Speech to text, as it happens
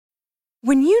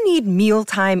When you need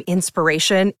mealtime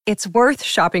inspiration, it's worth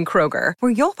shopping Kroger,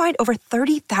 where you'll find over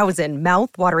 30,000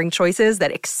 mouth-watering choices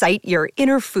that excite your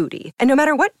inner foodie. And no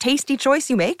matter what tasty choice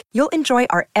you make, you'll enjoy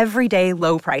our everyday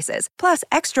low prices, plus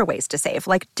extra ways to save,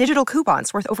 like digital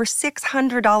coupons worth over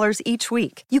 $600 each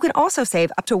week. You can also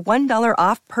save up to $1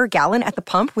 off per gallon at the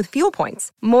pump with fuel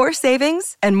points. More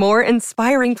savings and more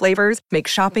inspiring flavors make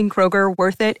shopping Kroger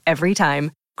worth it every time.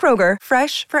 Kroger,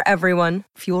 fresh for everyone.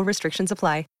 Fuel restrictions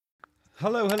apply.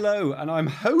 Hello, and I'm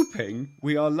hoping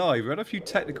we are live. We had a few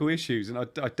technical issues, and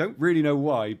I don't really know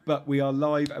why, but we are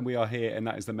live and we are here, and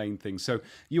that is the main thing. So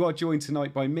you are joined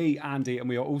tonight by me, Andy, and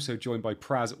we are also joined by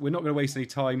Praz. We're not going to waste any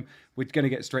time. We're going to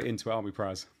get straight into it, aren't we,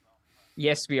 Praz?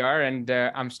 Yes, we are, and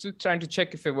I'm still trying to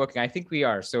check if we're working. I think we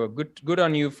are. So good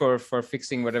on you for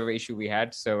fixing whatever issue we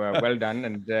had. So well done,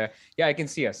 and yeah, I can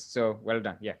see us. So well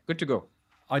done. Yeah, good to go.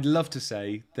 I'd love to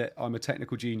say that I'm a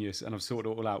technical genius and I've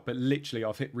sorted it all out, but literally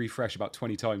I've hit refresh about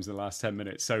 20 times in the last 10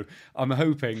 minutes. So I'm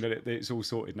hoping that it's all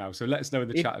sorted now. So let us know in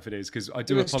the chat if it is, because I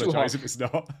do apologise if it's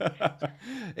not.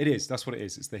 It is. That's what it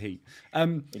is. It's the heat.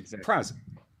 Exactly. Praz,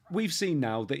 we've seen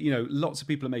now that, lots of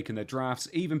people are making their drafts,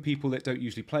 even people that don't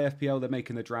usually play FPL, they're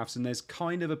making their drafts, and there's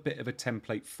kind of a bit of a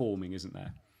template forming, isn't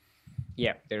there?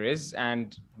 Yeah, there is.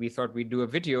 And we thought we'd do a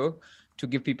video to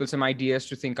give people some ideas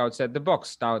to think outside the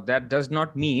box. Now, that does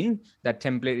not mean that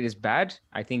template is bad.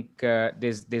 I think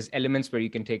there's elements where you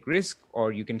can take risk,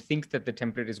 or you can think that the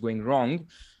template is going wrong.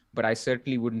 But I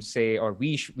certainly wouldn't say, or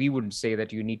we wouldn't say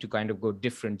that you need to kind of go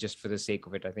different just for the sake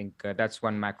of it. I think that's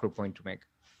one macro point to make.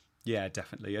 Yeah,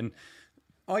 definitely. And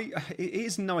it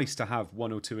is nice to have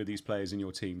one or two of these players in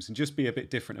your teams and just be a bit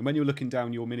different. And when you're looking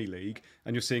down your mini league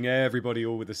and you're seeing everybody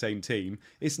all with the same team,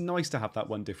 it's nice to have that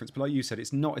one difference. But like you said,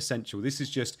 it's not essential. This is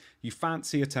just, you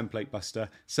fancy a template buster,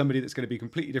 somebody that's going to be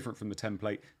completely different from the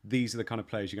template. These are the kind of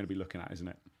players you're going to be looking at, isn't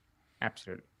it?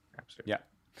 Absolutely. Yeah.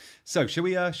 So should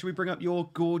we bring up your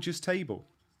gorgeous table?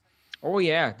 Oh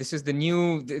yeah, this is the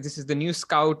new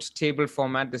Scout table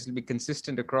format. This will be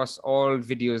consistent across all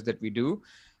videos that we do.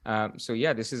 So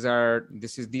yeah, these are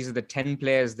the 10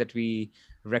 players that we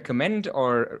recommend,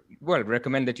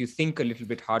 recommend that you think a little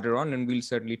bit harder on, and we'll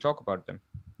certainly talk about them.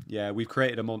 Yeah, we've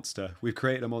created a monster. We've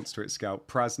created a monster at Scout.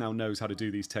 Praz now knows how to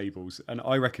do these tables, and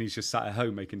I reckon he's just sat at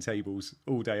home making tables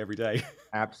all day, every day.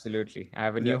 Absolutely. I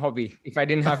have a new hobby, if I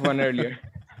didn't have one earlier.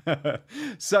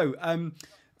 So,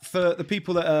 for the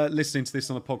people that are listening to this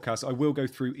on the podcast, I will go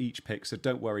through each pick, so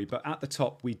don't worry. But at the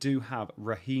top, we do have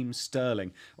Raheem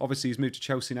Sterling. Obviously, he's moved to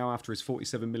Chelsea now after his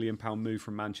 £47 million move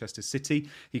from Manchester City.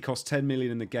 He cost $10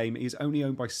 million in the game. He's only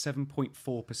owned by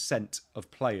 7.4%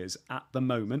 of players at the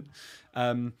moment.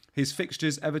 His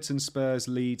fixtures, Everton, Spurs,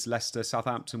 Leeds, Leicester,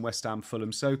 Southampton, West Ham,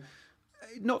 Fulham. So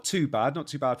not too bad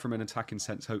from an attacking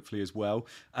sense, hopefully, as well.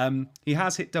 He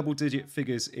has hit double-digit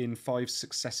figures in 5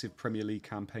 successive Premier League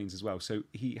campaigns as well, so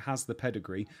he has the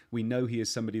pedigree. We know he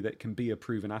is somebody that can be a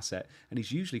proven asset, and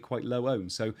he's usually quite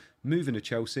low-owned. So moving to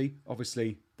Chelsea,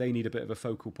 obviously, they need a bit of a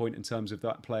focal point in terms of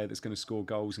that player that's going to score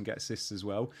goals and get assists as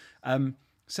well.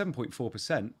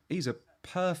 7.4%, he's a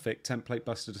perfect template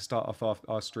buster to start off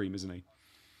our stream, isn't he?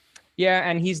 Yeah,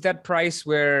 and he's that price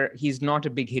where he's not a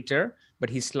big hitter, but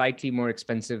he's slightly more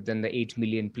expensive than the 8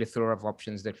 million plethora of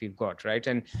options that we've got, right?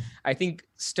 And I think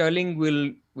Sterling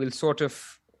will sort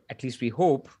of, at least we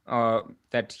hope,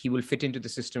 that he will fit into the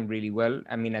system really well.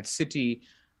 I mean, at City,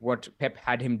 what Pep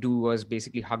had him do was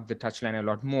basically hug the touchline a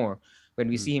lot more. When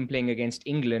we see him playing against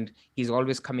England, he's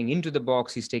always coming into the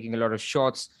box, he's taking a lot of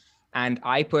shots, and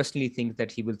I personally think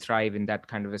that he will thrive in that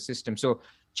kind of a system. So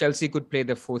Chelsea could play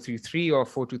the 4-3-3 or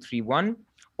 4-2-3-1,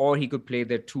 or he could play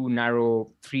the too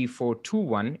narrow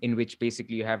 3-4-2-1, in which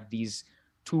basically you have these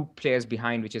two players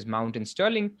behind, which is Mount and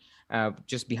Sterling,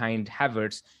 just behind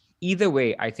Havertz. Either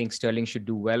way, I think Sterling should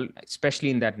do well, especially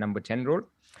in that number 10 role.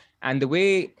 And the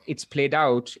way it's played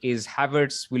out is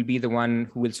Havertz will be the one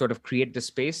who will sort of create the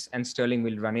space, and Sterling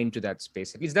will run into that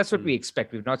space. At least that's what we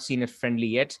expect. We've not seen a friendly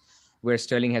yet where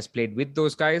Sterling has played with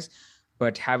those guys.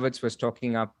 But Havertz was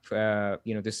talking up,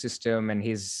 the system and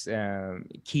his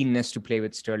keenness to play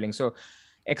with Sterling. So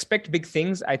expect big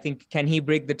things. I think, can he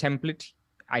break the template?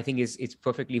 I think it's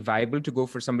perfectly viable to go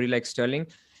for somebody like Sterling.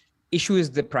 Issue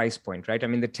is the price point, right? I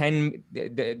mean,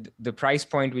 the price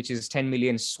point, which is 10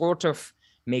 million, sort of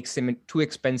makes him too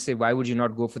expensive. Why would you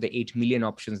not go for the 8 million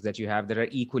options that you have that are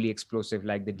equally explosive,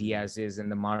 like the Diaz's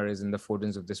and the Mahrez and the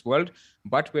Fodens of this world?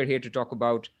 But we're here to talk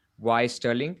about why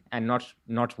Sterling and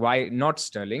not why not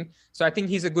Sterling. So I think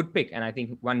he's a good pick, and I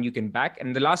think one you can back.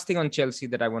 And the last thing on Chelsea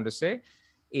that I want to say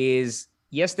is,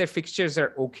 yes, their fixtures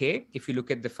are okay if you look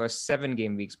at the first 7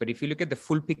 game weeks, but if you look at the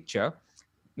full picture,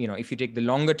 if you take the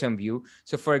longer term view.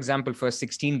 So for example, for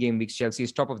 16 game weeks, Chelsea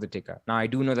is top of the ticker. Now, I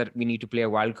do know that we need to play a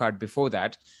wild card before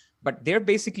that, but they're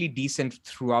basically decent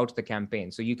throughout the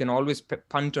campaign. So you can always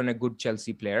punt on a good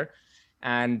Chelsea player.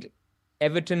 And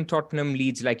Everton, Tottenham,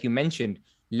 Leeds, like you mentioned,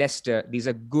 Leicester, these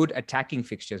are good attacking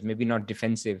fixtures, maybe not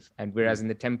defensive. And whereas in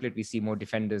the template, we see more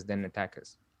defenders than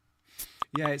attackers.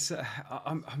 Yeah,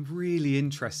 I'm really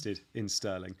interested in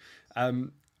Sterling.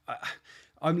 I'm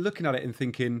looking at it and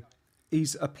thinking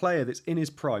he's a player that's in his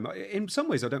prime. In some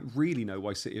ways, I don't really know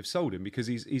why City have sold him, because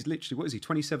he's literally, what is he,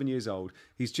 27 years old.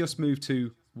 He's just moved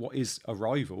to what is a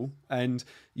rival. And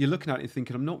you're looking at it and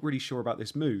thinking, I'm not really sure about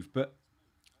this move. But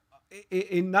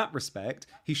in that respect,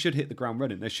 he should hit the ground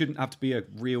running. There shouldn't have to be a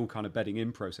real kind of bedding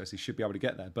in process. He should be able to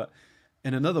get there. But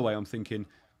in another way, I'm thinking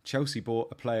Chelsea bought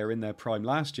a player in their prime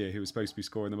last year who was supposed to be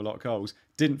scoring them a lot of goals,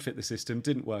 didn't fit the system,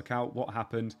 didn't work out. What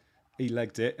happened? He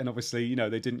legged it. And obviously,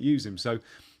 they didn't use him. So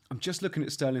I'm just looking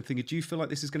at Sterling thinking, do you feel like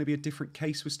this is going to be a different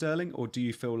case with Sterling? Or do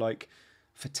you feel like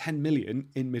for 10 million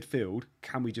in midfield,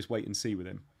 can we just wait and see with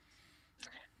him?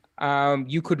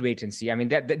 You could wait and see. I mean,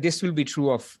 that this will be true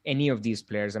of any of these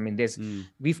players. I mean,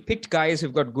 we've picked guys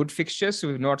who've got good fixtures, so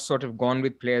we've not sort of gone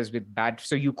with players with bad.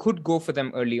 So you could go for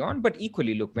them early on, but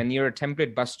equally, look, when you're a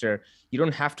template buster, you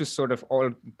don't have to sort of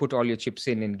put all your chips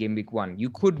in game week 1.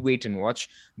 You could wait and watch,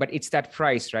 but it's that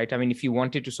price, right? I mean, if you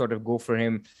wanted to sort of go for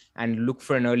him and look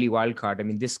for an early wild card, I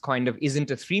mean, this kind of isn't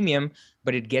a freemium,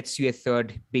 but it gets you a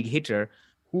third big hitter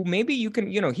who maybe you can,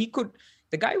 he could.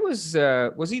 The guy was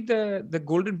he the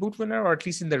Golden Boot winner, or at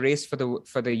least in the race for the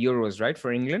Euros, right,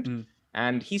 for England?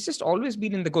 And he's just always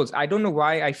been in the goals. I don't know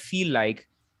why I feel like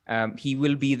he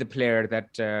will be the player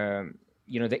that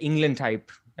the England type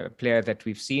player that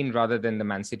we've seen, rather than the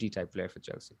Man City type player for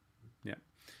Chelsea. Yeah,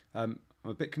 I'm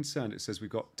a bit concerned. It says we've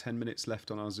got 10 minutes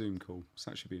left on our Zoom call,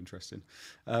 so that should be interesting.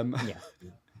 Yeah.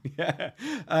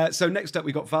 Yeah. So next up,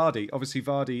 we got Vardy. Obviously,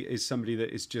 Vardy is somebody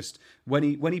that is just when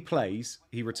he plays,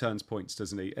 he returns points,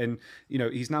 doesn't he? And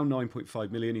he's now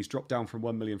 9.5 million. He's dropped down from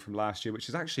 1 million from last year, which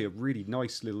is actually a really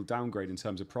nice little downgrade in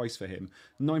terms of price for him.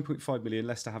 9.5 million.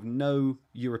 Leicester have no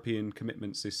European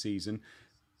commitments this season.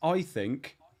 I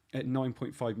think at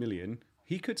 9.5 million,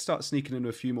 he could start sneaking into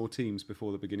a few more teams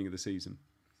before the beginning of the season.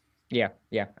 Yeah.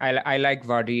 I like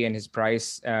Vardy and his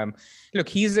price. Look,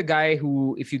 he's a guy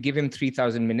who, if you give him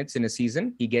 3,000 minutes in a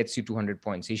season, he gets you 200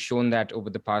 points. He's shown that over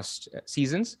the past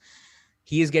seasons.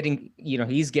 He is getting,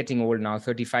 he's getting old now,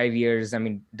 35 years. I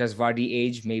mean, does Vardy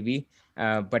age? Maybe.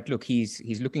 But look, he's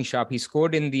looking sharp. He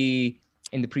scored in the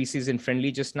preseason friendly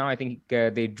just now. I think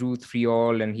they drew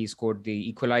 3-3 and he scored the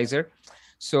equalizer.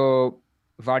 So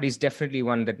Vardy's definitely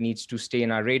one that needs to stay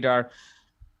in our radar.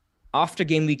 After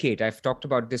game week 8, I've talked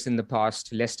about this in the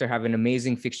past, Leicester have an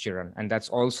amazing fixture run, and that's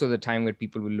also the time where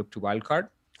people will look to wildcard.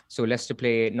 So Leicester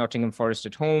play Nottingham Forest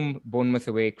at home, Bournemouth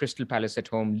away, Crystal Palace at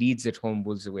home, Leeds at home,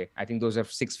 Wolves away. I think those are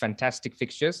 6 fantastic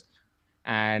fixtures,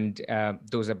 and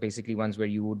those are basically ones where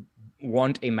you would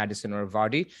want a Maddison or a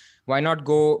Vardy. Why not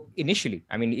go initially?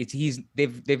 I mean,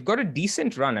 they've got a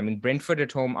decent run. I mean, Brentford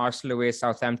at home, Arsenal away,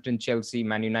 Southampton, Chelsea,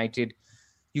 Man United.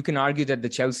 You can argue that the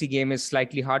Chelsea game is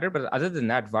slightly harder, but other than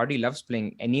that, Vardy loves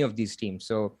playing any of these teams.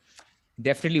 So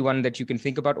definitely one that you can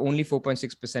think about. Only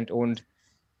 4.6% owned.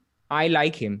 I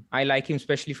like him,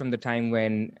 especially from the time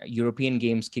when European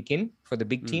games kick in for the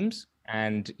big teams,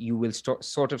 and you will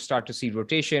sort of start to see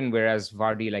rotation, whereas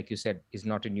Vardy, like you said, is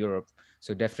not in Europe.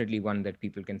 So definitely one that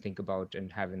people can think about and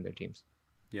have in their teams.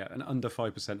 Yeah, and under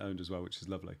 5% owned as well, which is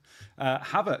lovely.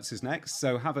 Havertz is next.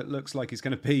 So Havertz looks like he's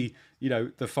going to be,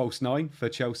 the false 9 for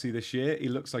Chelsea this year. He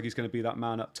looks like he's going to be that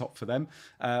man up top for them.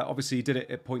 Obviously, he did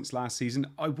it at points last season.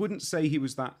 I wouldn't say he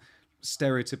was that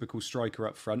stereotypical striker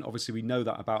up front. Obviously, we know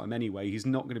that about him anyway. He's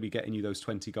not going to be getting you those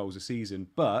 20 goals a season.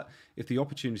 But if the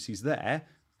opportunity's there,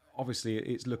 obviously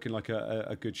it's looking like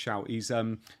a good shout. He's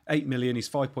 8 million. He's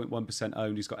 5.1%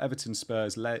 owned. He's got Everton,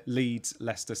 Spurs, Leeds,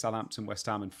 Leicester, Southampton, West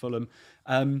Ham and Fulham.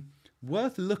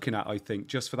 Worth looking at, I think,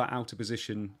 just for that out of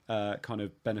position kind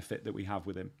of benefit that we have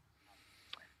with him.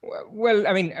 Well,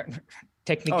 I mean,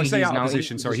 technically, I say he's out now of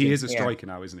position. Sorry, he is a striker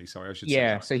now, isn't he? Sorry, I should say.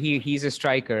 Yeah, so he's a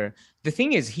striker. The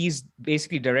thing is, he's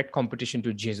basically direct competition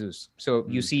to Jesus. So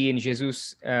you see in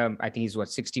Jesus, I think he's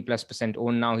 60+%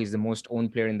 owned now. He's the most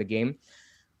owned player in the game.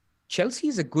 Chelsea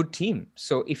is a good team.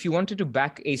 So if you wanted to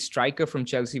back a striker from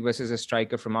Chelsea versus a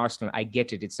striker from Arsenal, I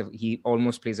get it. He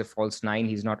almost plays a false 9.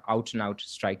 He's not out and out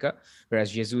striker,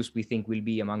 whereas Jesus, we think, will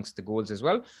be amongst the goals as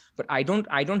well. But I don't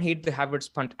hate the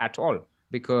Havertz punt at all,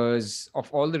 because of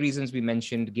all the reasons we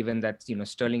mentioned, given that,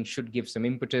 Sterling should give some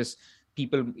impetus. He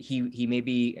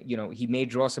may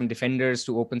draw some defenders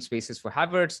to open spaces for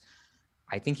Havertz.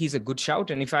 I think he's a good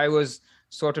shout. And if I was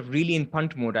sort of really in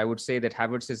punt mode, I would say that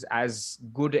Havertz is as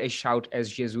good a shout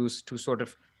as Jesus to sort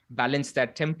of balance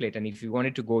that template. And if you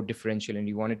wanted to go differential and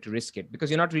you wanted to risk it, because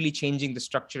you're not really changing the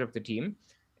structure of the team,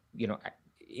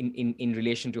 in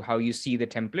relation to how you see the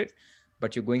template,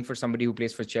 but you're going for somebody who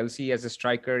plays for Chelsea as a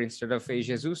striker instead of a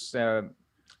Jesus.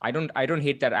 I don't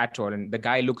hate that at all. And the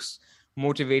guy looks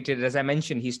motivated. As I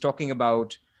mentioned, he's talking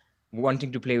about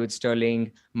wanting to play with Sterling.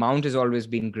 Mount has always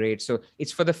been great. So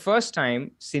it's for the first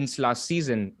time since last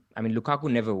season. I mean,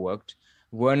 Lukaku never worked.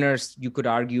 Werner, you could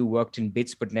argue, worked in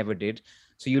bits, but never did.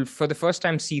 So you'll, for the first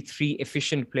time, see three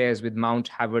efficient players with Mount,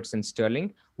 Havertz, and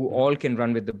Sterling, who all can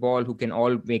run with the ball, who can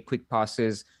all make quick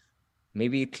passes.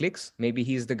 Maybe it clicks. Maybe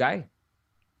he's the guy.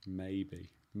 Maybe.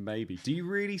 Do you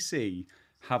really see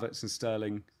Havertz and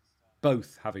Sterling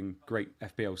both having great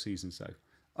FPL seasons,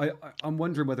 though? I'm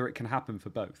wondering whether it can happen for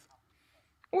both.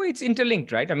 Oh, it's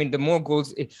interlinked, right? I mean, the more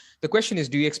goals, the question is,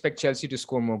 do you expect Chelsea to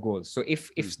score more goals? So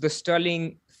if the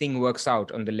Sterling thing works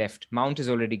out on the left, Mount is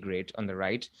already great on the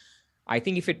right. I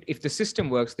think if the system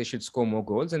works, they should score more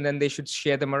goals, and then they should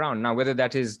share them around. Now, whether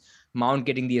that is Mount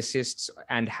getting the assists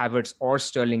and Havertz or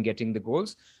Sterling getting the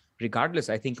goals, regardless,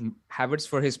 I think Havertz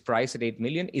for his price at 8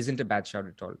 million isn't a bad shout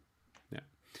at all.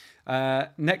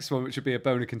 Next one, which would be a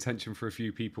bone of contention for a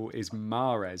few people, is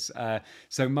Mahrez.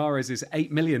 So Mahrez is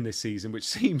 8 million this season, which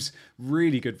seems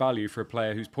really good value for a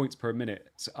player whose points per minute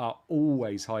are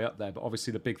always high up there. But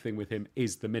obviously the big thing with him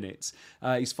is the minutes.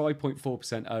 He's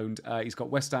 5.4% owned. He's got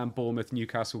West Ham, Bournemouth,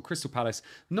 Newcastle, Crystal Palace,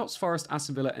 Notts Forest,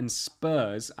 Aston Villa and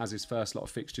Spurs as his first lot of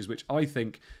fixtures, which I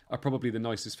think are probably the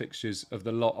nicest fixtures of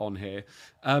the lot on here.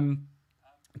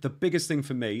 The biggest thing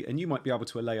for me, and you might be able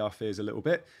to allay our fears a little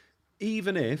bit,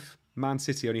 even if Man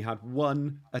City only had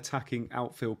one attacking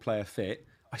outfield player fit,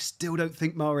 I still don't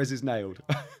think Mahrez is nailed.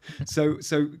 So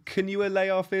can you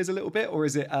allay our fears a little bit, or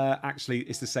is it actually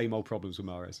it's the same old problems with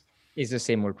Mahrez? It's the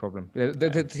same old problem.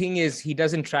 The thing is, he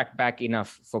doesn't track back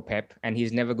enough for Pep, and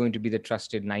he's never going to be the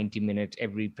trusted 90-minute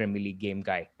every Premier League game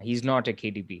guy. He's not a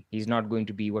KDB. He's not going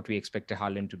to be what we expect a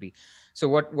Haaland to be. So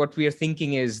what we are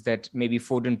thinking is that maybe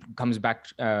Foden comes back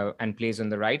and plays on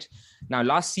the right. Now,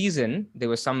 last season, there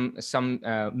was some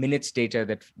minutes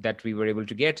data that we were able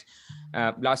to get.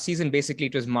 Last season, basically,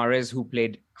 it was Mahrez who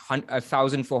played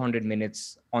 1,400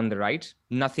 minutes on the right,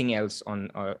 nothing else on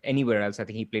anywhere else. I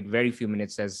think he played very few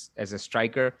minutes as a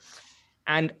striker.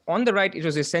 And on the right, it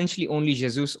was essentially only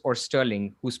Jesus or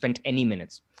Sterling who spent any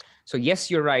minutes. So yes,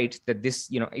 you're right that this,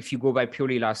 if you go by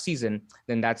purely last season,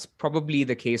 then that's probably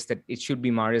the case that it should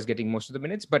be Mahrez getting most of the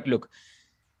minutes. But look,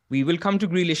 we will come to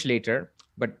Grealish later,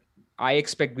 but I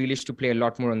expect Grealish to play a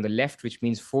lot more on the left, which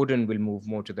means Foden will move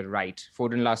more to the right.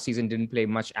 Foden last season didn't play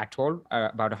much at all,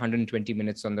 about 120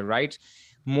 minutes on the right.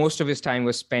 Most of his time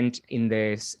was spent in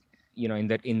this,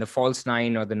 in the false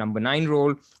nine or the number 9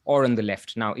 role or on the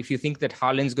left. Now, if you think that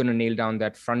Haaland's going to nail down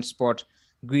that front spot,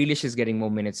 Grealish is getting more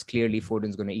minutes. Clearly,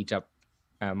 Foden's going to eat up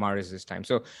Mahrez this time.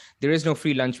 So there is no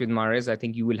free lunch with Mahrez. I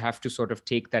think you will have to sort of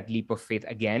take that leap of faith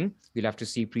again. You'll have to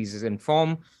see pre-season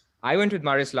form. I went with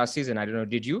Mahrez last season. I don't know,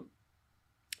 did you?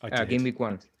 I did. Game week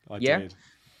 1. I did.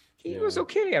 He was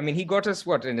okay. I mean, he got us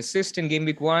an assist in game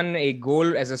week 1, a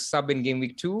goal as a sub in game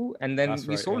week 2, and then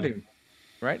we sold him,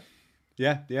 right?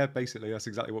 Yeah, basically that's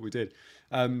exactly what we did.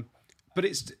 But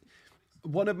it's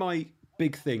one of my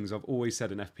big things I've always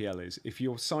said in FPL is if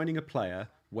you're signing a player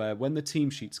where when the team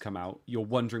sheets come out, you're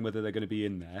wondering whether they're going to be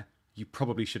in there, you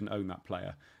probably shouldn't own that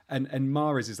player. And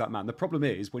Mahrez is that man. The problem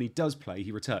is when he does play,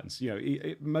 he returns.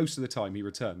 Most of the time he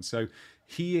returns. So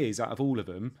he is, out of all of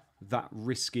them, that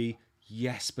risky,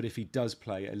 yes, but if he does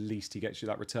play, at least he gets you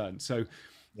that return. So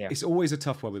it's always a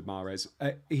tough one with Mahrez.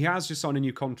 He has just signed a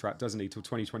new contract, doesn't he, till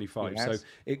 2025. So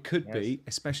it could be,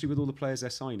 especially with all the players they're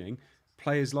signing,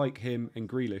 players like him and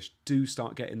Grealish do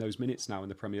start getting those minutes now in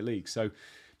the Premier League. So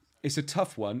it's a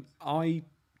tough one. I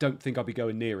don't think I'll be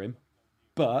going near him,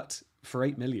 but for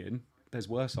 8 million, there's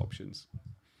worse options.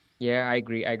 Yeah, I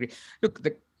agree. Look,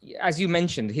 as you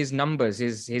mentioned, his numbers,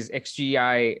 his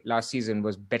XGI last season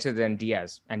was better than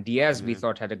Diaz, and Diaz we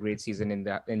thought had a great season in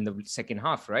the second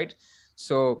half, right?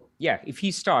 So if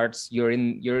he starts,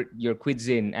 your quids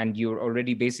in, and you're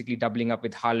already basically doubling up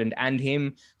with Haaland and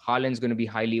him. Haaland's going to be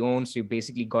highly owned, so you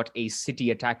basically got a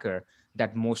City attacker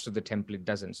that most of the template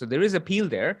doesn't. So there is appeal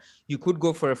there. You could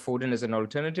go for a Foden as an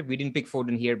alternative. We didn't pick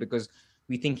Foden here because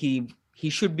we think he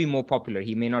should be more popular.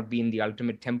 He may not be in the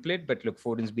ultimate template, but look,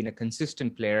 Foden's been a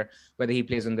consistent player, whether he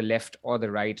plays on the left or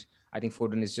the right. I think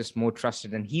Foden is just more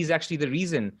trusted, and he's actually the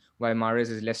reason why Mahrez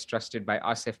is less trusted by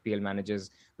us FPL managers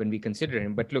when we consider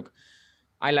him. But look,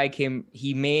 I like him.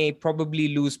 He may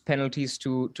probably lose penalties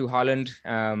to Haaland,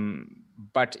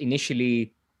 but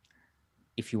initially,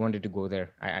 if you wanted to go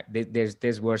there.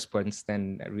 There's worse points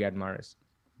than Riyad Mahrez.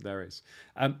 There is.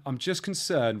 I'm just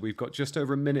concerned we've got just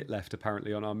over a minute left,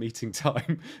 apparently, on our meeting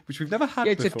time, which we've never had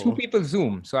it's before. a 2-people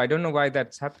Zoom, so I don't know why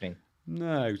that's happening.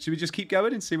 No. Should we just keep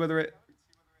going and see whether it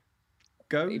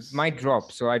goes? It might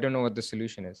drop, so I don't know what the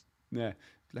solution is. Yeah.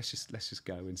 Let's just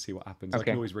go and see what happens. Okay. I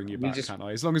can always ring you back, can't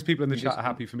I? As long as people in the chat are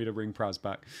happy for me to ring Praz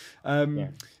back.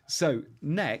 So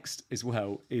next as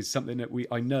well is something that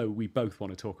I know we both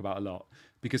want to talk about a lot,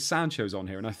 because Sancho's on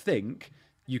here, and I think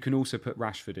you can also put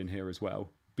Rashford in here as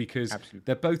well, because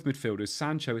they're both midfielders.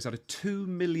 Sancho has had a 2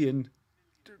 million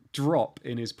drop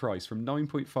in his price from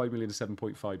 9.5 million to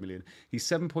 7.5 million. He's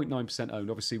 7.9% owned.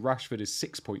 Obviously, Rashford is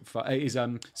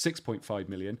 6.5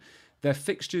 million. Their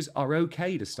fixtures are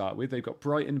okay to start with. They've got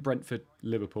Brighton, Brentford,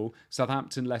 Liverpool,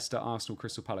 Southampton, Leicester, Arsenal,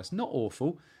 Crystal Palace. Not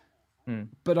awful,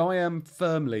 but I am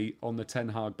firmly on the Ten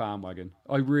Hag bandwagon.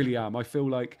 I really am. I feel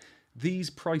like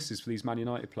these prices for these Man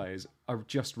United players are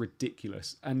just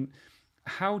ridiculous. And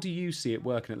how do you see it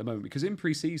working at the moment? Because in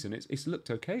pre-season, it's looked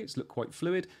okay. It's looked quite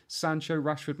fluid. Sancho,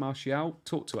 Rashford, Martial,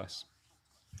 talk to us.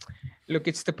 Look,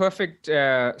 it's the perfect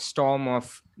storm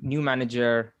of new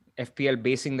manager, FPL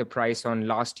basing the price on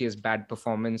last year's bad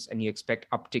performance, and you expect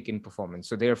uptick in performance.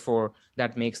 So therefore,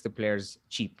 that makes the players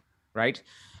cheap, right?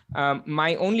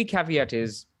 My only caveat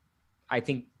is, I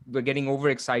think we're getting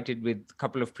overexcited with a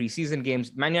couple of preseason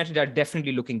games. Man United are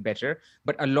definitely looking better,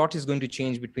 but a lot is going to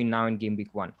change between now and game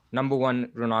week 1. Number one,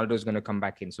 Ronaldo is going to come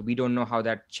back in. So we don't know how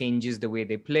that changes the way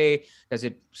they play. Does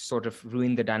it sort of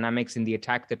ruin the dynamics in the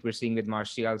attack that we're seeing with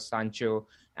Martial, Sancho,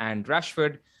 and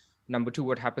Rashford? Number two,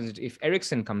 what happens if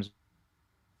Eriksen comes?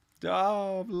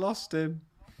 Oh, I've lost him.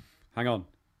 Hang on.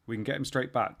 We can get him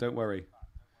straight back. Don't worry.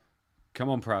 Come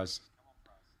on, Praz.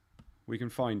 We can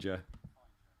find you.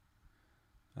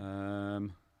 Here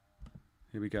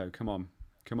we go. Come on.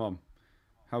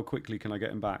 How quickly can I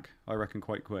get him back? I reckon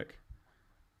quite quick.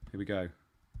 Here we go.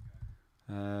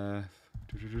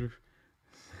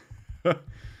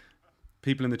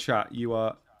 People in the chat, you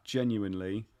are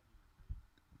genuinely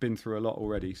been through a lot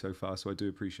already so far, so I do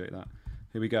appreciate that.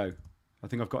 Here we go. I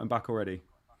think I've got him back already.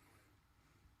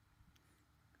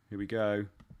 Here we go.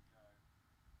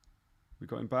 We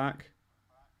got him back.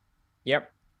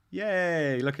 Yep.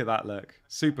 Yay, look at that, look.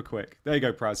 Super quick. There you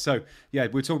go, Praz. So, yeah,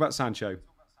 we'll talk about Sancho.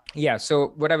 Yeah,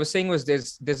 so what I was saying was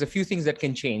there's a few things that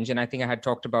can change, and I think I had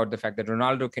talked about the fact that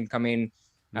Ronaldo can come in.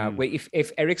 Where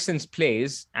if Eriksen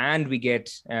plays and we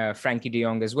get Frankie de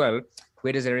Jong as well,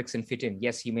 where does Eriksen fit in?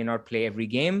 Yes, he may not play every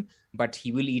game, but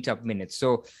he will eat up minutes.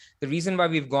 So the reason why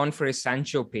we've gone for a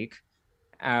Sancho pick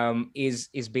is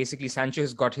basically Sancho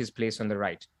has got his place on the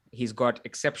right. He's got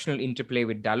exceptional interplay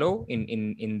with Dalot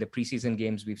in the preseason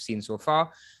games we've seen so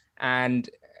far. And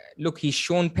look, he's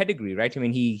shown pedigree, right? I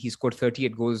mean, he scored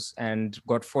 38 goals and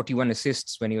got 41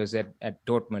 assists when he was at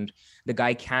Dortmund. The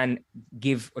guy can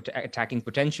give attacking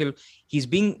potential. He's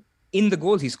being in the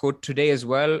goals. He scored today as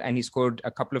well, and he scored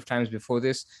a couple of times before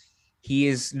this. He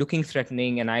is looking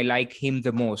threatening, and I like him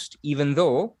the most, even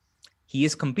though he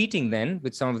is competing then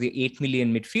with some of the 8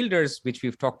 million midfielders, which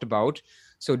we've talked about.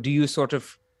 So do you sort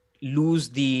of lose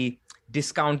the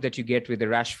discount that you get with the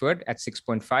Rashford at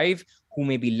 6.5, who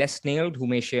may be less nailed, who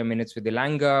may share minutes with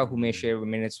Elanga, who may share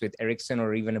minutes with Eriksen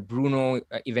or even a Bruno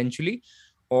eventually?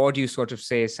 Or do you sort of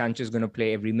say Sancho's going to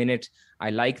play every minute? I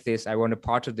like this. I want a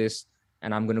part of this,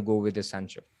 and I'm going to go with the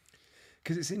Sancho.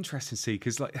 Because it's interesting to see,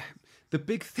 because like the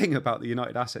big thing about the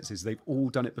United assets is they've all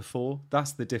done it before.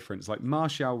 That's the difference. Like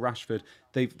Martial, Rashford,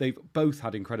 they've both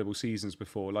had incredible seasons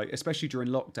before. Like especially during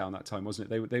lockdown that time,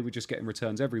 wasn't it? They were just getting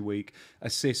returns every week,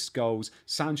 assists, goals.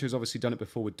 Sancho's obviously done it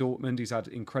before with Dortmund. He's had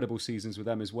incredible seasons with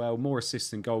them as well. More assists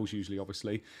than goals usually,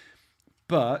 obviously.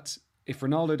 But if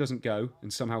Ronaldo doesn't go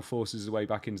and somehow forces his way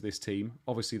back into this team,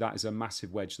 obviously that is a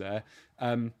massive wedge there.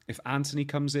 If Antony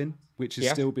comes in, which is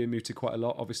still being mooted quite a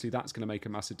lot, obviously that's going to make a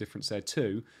massive difference there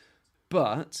too.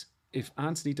 But if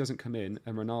Antony doesn't come in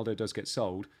and Ronaldo does get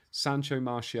sold, Sancho,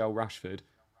 Martial, Rashford,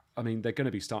 I mean, they're going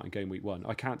to be starting game week 1.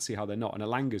 I can't see how they're not. And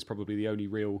Elanga's probably the only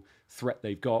real threat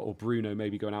they've got, or Bruno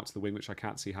maybe going out to the wing, which I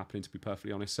can't see happening, to be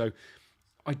perfectly honest. So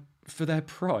for their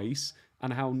price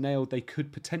and how nailed they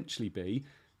could potentially be,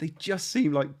 they just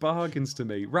seem like bargains to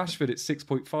me. Rashford at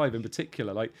 6.5 in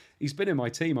particular, like he's been in my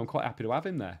team. I'm quite happy to have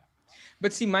him there.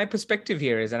 But see, my perspective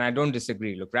here is, and I don't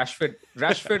disagree. Look,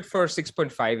 Rashford for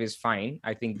 6.5 is fine,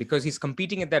 I think, because he's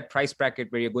competing at that price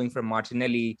bracket where you're going for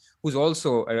Martinelli, who's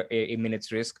also a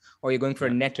minutes risk, or you're going for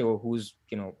a Neto, who's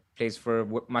plays for a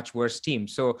much worse team.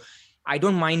 So I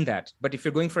don't mind that. But if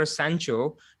you're going for a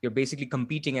Sancho, you're basically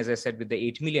competing, as I said, with the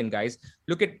 8 million guys.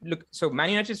 So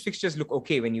Man United's fixtures look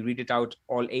okay when you read it out,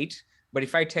 all 8. But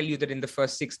if I tell you that in the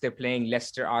first 6, they're playing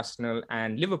Leicester, Arsenal,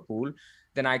 and Liverpool,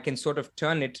 then I can sort of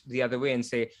turn it the other way and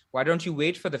say, why don't you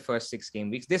wait for the first 6 game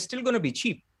weeks? They're still going to be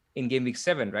cheap in game week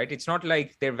 7, right? It's not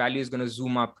like their value is going to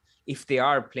zoom up if they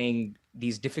are playing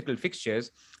these difficult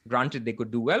fixtures. Granted, they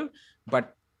could do well,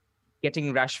 but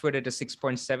getting Rashford at a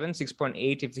 6.7,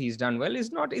 6.8, if he's done well,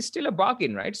 is still a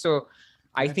bargain, right? So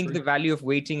I think the value of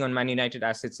waiting on Man United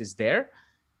assets is there.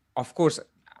 Of course,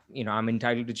 I'm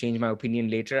entitled to change my opinion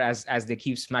later as they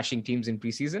keep smashing teams in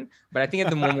preseason. But I think at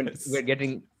the moment we're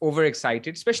getting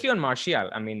overexcited, especially on Martial.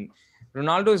 I mean,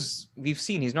 we've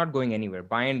seen he's not going anywhere.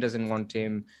 Bayern doesn't want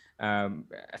him.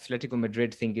 Atletico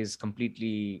Madrid think is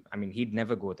completely, he'd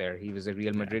never go there. He was a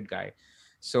Real Madrid guy.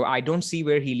 So I don't see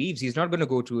where he leaves. He's not going to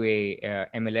go to a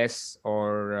MLS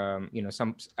or,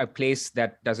 a place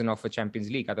that doesn't offer Champions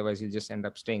League. Otherwise, he'll just end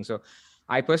up staying. So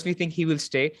I personally think he will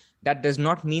stay. That does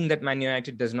not mean that Man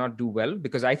United does not do well,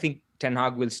 because I think Ten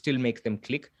Hag will still make them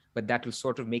click, but that will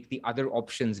sort of make the other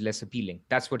options less appealing.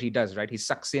 That's what he does, right? He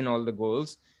sucks in all the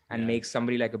goals and makes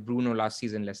somebody like a Bruno last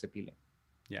season less appealing.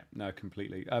 Yeah, no,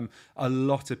 completely. A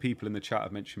lot of people in the chat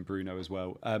have mentioned Bruno as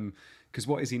well. Because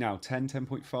what is he now?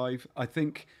 10.5? I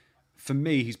think for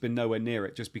me, he's been nowhere near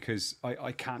it, just because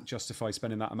I can't justify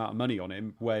spending that amount of money on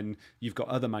him when you've got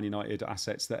other Man United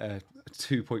assets that are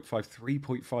 2.5,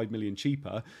 3.5 million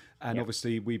cheaper. And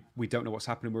obviously, we don't know what's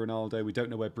happening with Ronaldo. We don't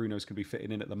know where Bruno's going to be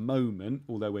fitting in at the moment,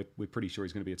 although we're pretty sure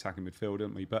he's going to be attacking midfield,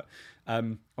 aren't we? But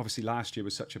obviously, last year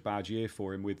was such a bad year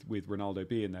for him with Ronaldo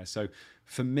being there. So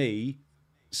for me,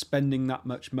 spending that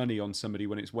much money on somebody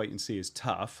when it's wait and see is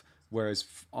tough, whereas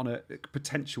on a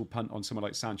potential punt on someone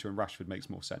like Sancho and Rashford makes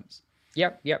more sense.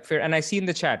 Yep, fair. And I see in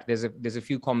the chat, there's a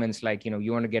few comments like,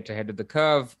 you want to get ahead of the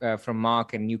curve from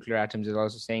Mark, and Nuclear Atoms is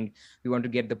also saying we want to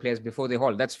get the players before they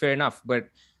haul. That's fair enough. But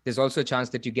there's also a chance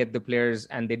that you get the players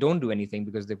and they don't do anything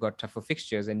because they've got tougher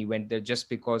fixtures, and you went there just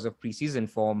because of preseason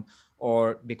form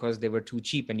or because they were too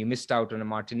cheap and you missed out on a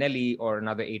Martinelli or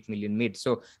another 8 million mid.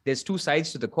 So there's two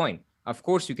sides to the coin. Of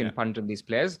course, you can punt on these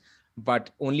players,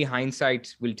 but only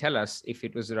hindsight will tell us if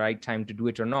it was the right time to do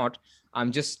it or not.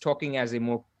 I'm just talking as a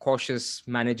more cautious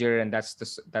manager, and that's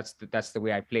the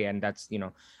way I play, and that's,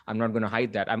 I'm not going to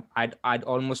hide that. I'd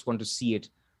almost want to see it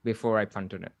before I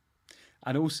punt on it.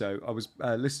 And also, I was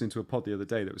listening to a pod the other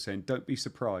day that was saying, don't be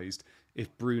surprised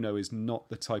if Bruno is not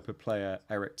the type of player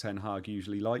Erik Ten Hag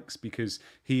usually likes, because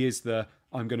he is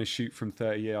I'm going to shoot from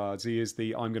 30 yards. He is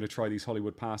I'm going to try these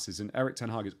Hollywood passes. And Erik Ten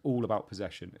Hag is all about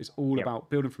possession. It's all about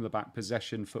building from the back,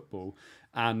 possession football.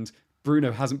 And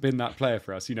Bruno hasn't been that player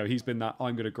for us. He's been that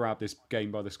I'm going to grab this game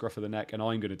by the scruff of the neck and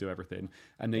I'm going to do everything.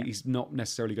 And he's not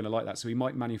necessarily going to like that. So he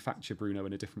might manufacture Bruno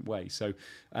in a different way. So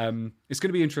it's going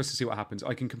to be interesting to see what happens.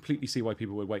 I can completely see why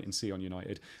people would wait and see on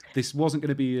United. This wasn't going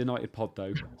to be a United pod,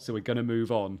 though. So we're going to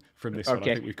move on from this one.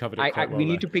 I think we've covered it quite well. We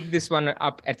need to pick this one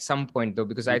up at some point, though,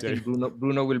 because I think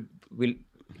Bruno will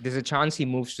there's a chance he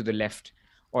moves to the left,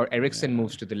 or Eriksen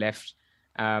moves to the left.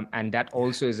 And that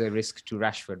also is a risk to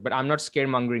Rashford. But I'm not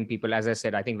scaremongering people. As I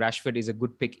said, I think Rashford is a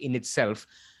good pick in itself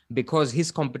because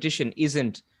his competition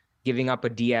isn't giving up a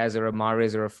Diaz or a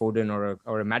Mahrez or a Foden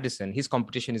or a Maddison. His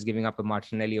competition is giving up a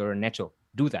Martinelli or a Neto.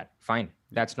 Do that. Fine.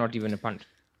 That's not even a punt.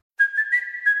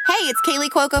 Hey, it's Kaylee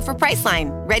Cuoco for Priceline.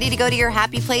 Ready to go to your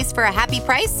happy place for a happy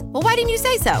price? Well, why didn't you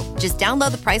say so? Just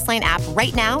download the Priceline app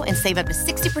right now and save up to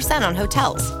 60% on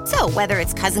hotels. So whether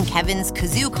it's Cousin Kevin's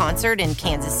Kazoo Concert in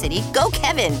Kansas City, go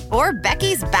Kevin, or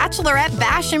Becky's Bachelorette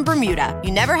Bash in Bermuda,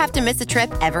 you never have to miss a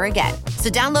trip ever again. So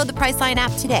download the Priceline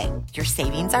app today. Your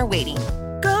savings are waiting.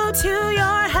 Go to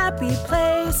your happy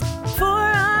place for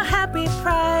a happy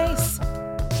price.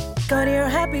 Go to your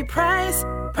happy price,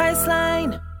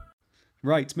 Priceline.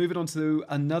 Right, moving on to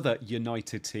another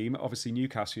United team, obviously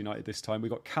Newcastle United this time. We've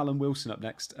got Callum Wilson up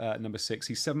next, number 6.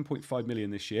 He's 7.5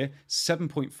 million this year,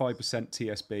 7.5%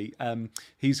 TSB.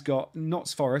 He's got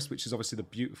Notts Forest, which is obviously the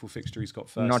beautiful fixture he's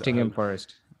got first. Nottingham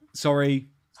Forest. Sorry,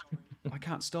 I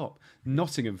can't stop.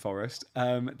 Nottingham Forest.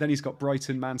 Then he's got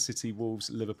Brighton, Man City, Wolves,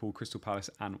 Liverpool, Crystal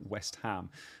Palace and West Ham.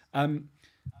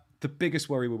 The biggest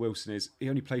worry with Wilson is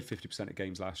he only played 50% of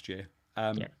games last year.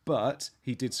 But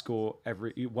he did score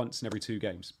once in every 2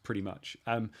 games, pretty much.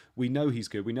 We know he's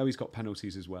good. We know he's got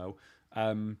penalties as well.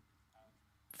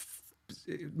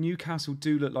 Newcastle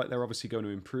do look like they're obviously going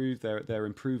to improve. They're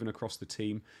improving across the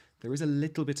team. There is a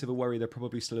little bit of a worry they're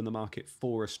probably still in the market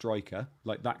for a striker.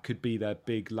 Like that could be their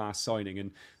big last signing.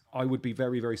 And I would be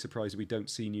very, very surprised if we don't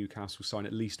see Newcastle sign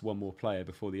at least one more player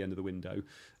before the end of the window.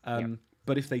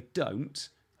 But if they don't,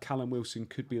 Callum Wilson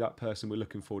could be that person we're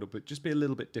looking for, but just be a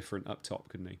little bit different up top,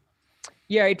 couldn't he?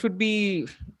 Yeah, it would be,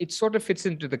 it sort of fits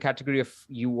into the category of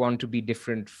you want to be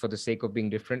different for the sake of being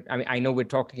different. I mean, I know we're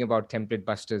talking about template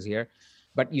busters here,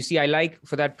 but you see, I like,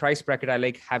 for that price bracket, I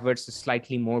like Havertz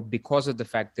slightly more because of the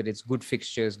fact that it's good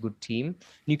fixtures, good team.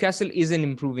 Newcastle is an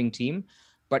improving team,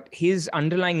 but his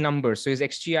underlying numbers, so his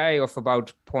XGI of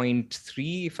about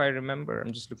 0.3, if I remember,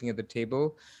 I'm just looking at the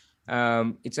table.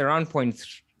 It's around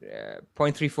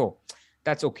 0.34.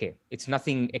 That's okay. It's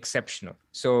nothing exceptional.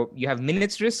 So you have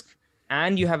minutes risk,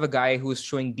 and you have a guy who's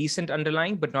showing decent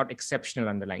underlying, but not exceptional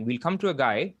underlying. We'll come to a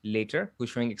guy later who's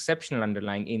showing exceptional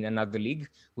underlying in another league,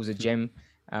 who's a gem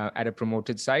at a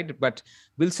promoted side. But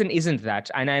Wilson isn't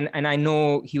that. And I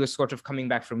know he was sort of coming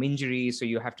back from injury, so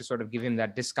you have to sort of give him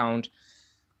that discount.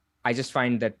 I just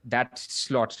find that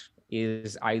slot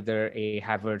is either a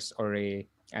Havertz or a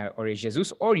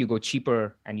Jesus, or you go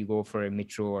cheaper and you go for a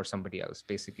Mitro or somebody else.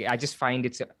 Basically, I just find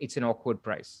it's an awkward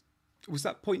price. Was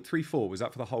that 0.34? Was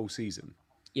that for the whole season?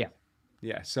 Yeah.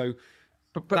 So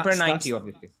per 90,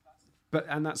 obviously.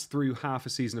 And that's through half a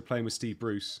season of playing with Steve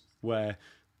Bruce, where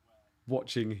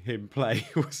watching him play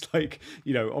was like,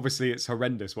 obviously it's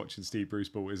horrendous watching Steve Bruce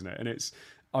ball, isn't it? And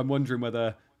I'm wondering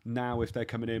whether now, if they're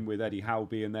coming in with Eddie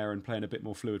Howby in there and playing a bit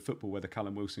more fluid football, whether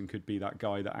Callum Wilson could be that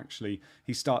guy that actually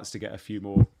he starts to get a few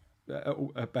more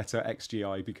a better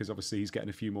XGI, because obviously he's getting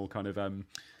a few more kind of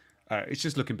it's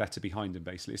just looking better behind him,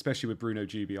 basically, especially with Bruno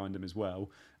G behind him as well.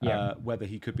 Yeah. Whether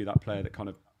he could be that player that kind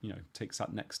of takes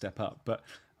that next step up, but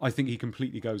I think he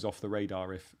completely goes off the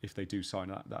radar if they do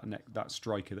sign that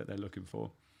striker that they're looking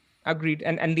for. Agreed.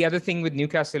 And the other thing with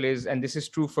Newcastle is, and this is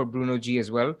true for Bruno G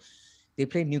as well, they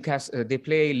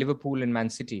play Liverpool and Man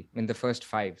City in the first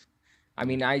 5. I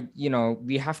mean,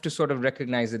 we have to sort of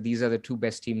recognize that these are the 2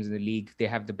 best teams in the league. They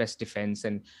have the best defense.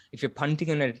 And if you're punting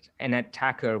on an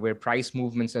attacker where price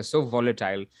movements are so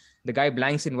volatile, the guy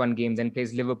blanks in one game, then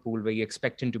plays Liverpool where you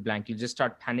expect him to blank, you just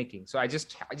start panicking. So I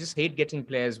just hate getting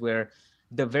players where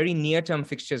the very near-term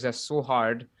fixtures are so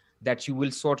hard that you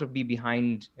will sort of be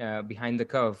behind the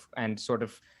curve and sort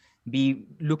of be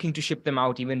looking to ship them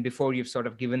out even before you've sort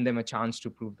of given them a chance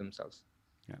to prove themselves.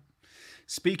 Yeah.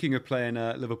 Speaking of playing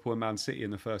Liverpool and Man City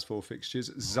in the first 4 fixtures,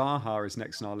 Zaha is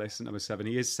next on our list at number 7.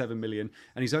 He is 7 million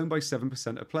and he's owned by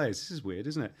 7% of players. This is weird,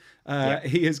 isn't it?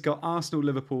 He has got Arsenal,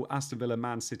 Liverpool, Aston Villa,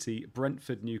 Man City,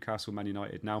 Brentford, Newcastle, Man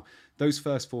United. Now, those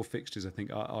first 4 fixtures, I think,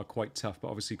 are quite tough. But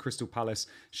obviously, Crystal Palace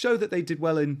show that they did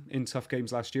well in tough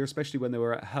games last year, especially when they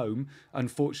were at home.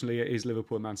 Unfortunately, it is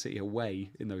Liverpool and Man City away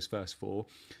in those first 4.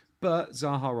 But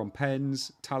Zaha on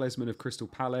pens, talisman of Crystal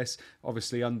Palace,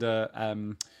 obviously under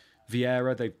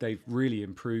Vieira, they've really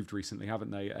improved recently,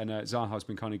 haven't they? And Zaha's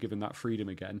been kind of given that freedom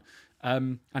again.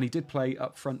 And he did play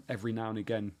up front every now and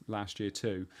again last year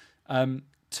too.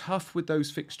 Tough with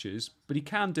those fixtures, but he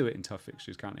can do it in tough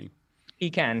fixtures, can't he? He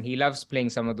can. He loves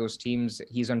playing some of those teams.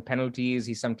 He's on penalties.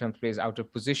 He sometimes plays out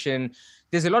of position.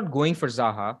 There's a lot going for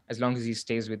Zaha as long as he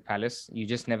stays with Palace. You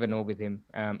just never know with him.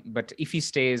 But if he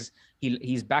stays,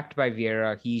 he's backed by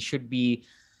Vieira. He should be,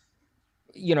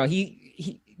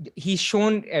 he's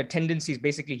shown tendencies.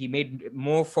 Basically, he made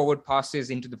more forward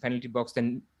passes into the penalty box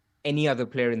than any other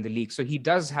player in the league. So he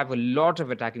does have a lot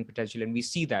of attacking potential, and we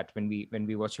see that when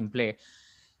we watch him play.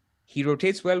 He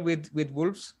rotates well with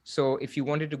Wolves. So if you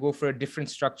wanted to go for a different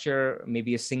structure,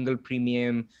 maybe a single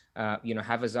premium, have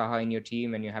a Zaha in your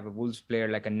team and you have a Wolves player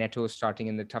like a Neto starting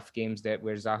in the tough games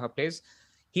where Zaha plays,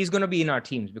 he's going to be in our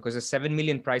teams because a 7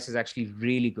 million price is actually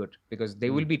really good, because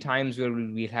there will be times where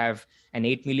we'll have an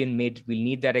 8 million mid. We'll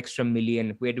need that extra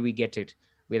million. Where do we get it?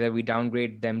 Whether we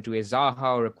downgrade them to a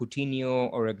Zaha or a Coutinho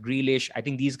or a Grealish. I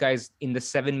think these guys in the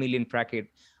 7 million bracket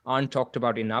aren't talked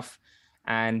about enough.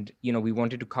 And, we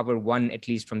wanted to cover one at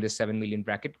least from this 7 million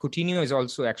bracket. Coutinho is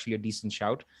also actually a decent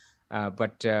shout. I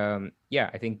think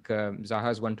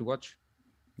Zaha is one to watch.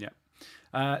 Yeah.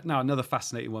 Now, another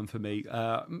fascinating one for me.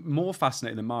 More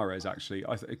fascinating than Mahrez, actually.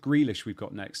 Grealish we've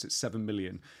got next at 7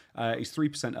 million. He's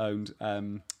 3%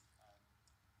 owned.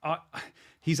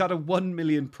 He's had a 1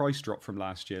 million price drop from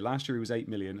last year. Last year he was 8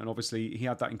 million, and obviously he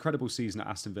had that incredible season at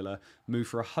Aston Villa, moved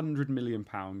for £100 million.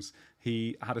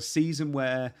 He had a season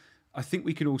where I think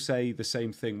we can all say the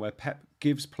same thing, where Pep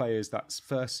gives players that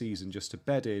first season just to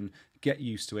bed in, get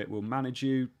used to it, we'll manage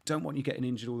you, don't want you getting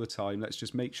injured all the time, let's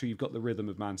just make sure you've got the rhythm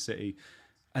of Man City.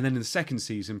 And then in the second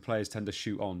season, players tend to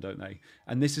shoot on, don't they?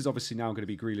 And this is obviously now going to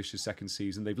be Grealish's second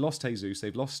season. They've lost Jesus,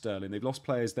 they've lost Sterling, they've lost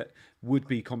players that would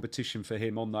be competition for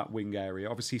him on that wing area.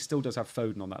 Obviously, he still does have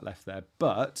Foden on that left there.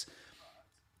 But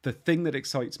the thing that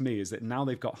excites me is that now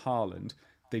they've got Haaland,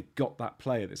 they've got that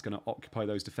player that's going to occupy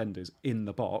those defenders in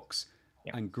the box.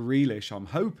 Yeah. And Grealish, I'm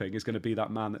hoping, is going to be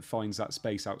that man that finds that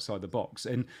space outside the box.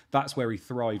 And that's where he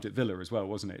thrived at Villa as well,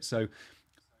 wasn't it? So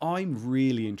I'm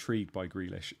really intrigued by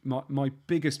Grealish. My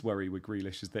biggest worry with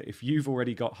Grealish is that if you've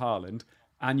already got Haaland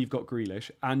and you've got Grealish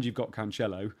and you've got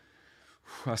Cancelo,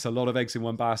 that's a lot of eggs in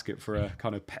one basket for a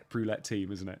kind of Pep roulette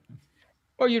team, isn't it?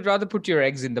 Or you'd rather put your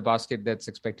eggs in the basket that's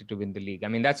expected to win the league. I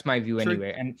mean, that's my view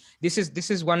anyway. And this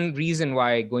is one reason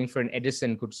why going for an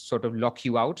Edison could sort of lock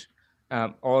you out.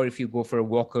 Or if you go for a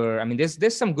Walker, I mean,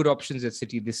 there's some good options at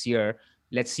City this year.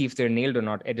 Let's see if they're nailed or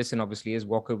not. Edison obviously is.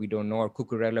 Walker, we don't know. Or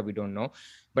Cucurella, we don't know.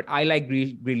 But I like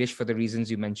Grealish for the reasons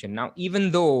you mentioned. Now,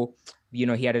 even though, he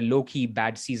had a low-key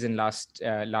bad season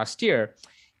last year,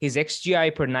 his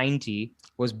XGI per 90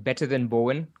 was better than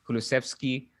Bowen,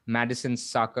 Kulusevski, Maddison,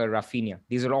 Saka, Rafinha.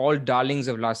 These are all darlings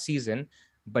of last season,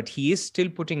 but he is still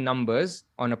putting numbers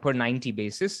on a per 90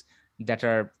 basis that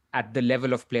are at the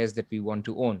level of players that we want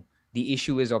to own. The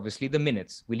issue is obviously the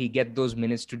minutes. Will he get those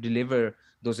minutes to deliver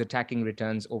those attacking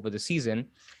returns over the season?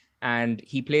 And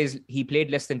he played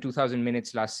less than 2,000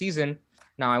 minutes last season.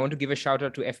 Now, I want to give a shout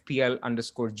out to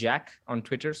FPL_Jack on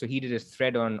Twitter. So he did a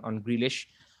thread on Grealish,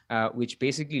 which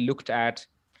basically looked at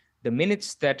the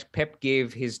minutes that Pep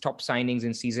gave his top signings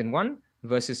in season 1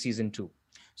 versus season 2.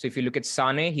 So if you look at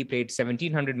Sane, he played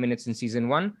 1,700 minutes in season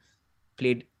 1,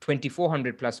 played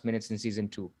 2,400 plus minutes in season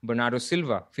 2. Bernardo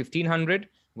Silva, 1,500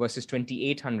 versus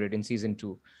 2,800 in season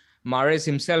 2. Mahrez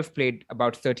himself played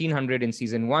about 1,300 in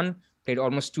season 1, played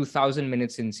almost 2,000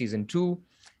 minutes in season 2.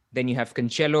 Then you have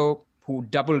Cancelo, who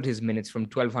doubled his minutes from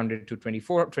 1,200 to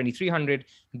 2,300.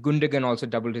 Gundogan also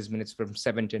doubled his minutes from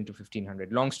 710 to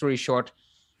 1,500. Long story short,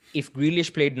 if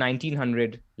Grealish played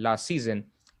 1,900 last season,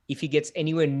 if he gets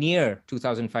anywhere near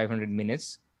 2,500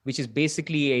 minutes, which is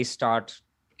basically a start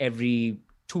every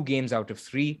 2 games out of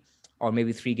 3, or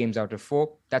maybe 3 games out of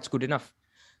 4, that's good enough.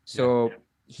 So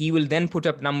he will then put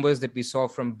up numbers that we saw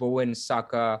from Bowen,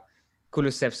 Saka,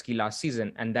 Kulusevski last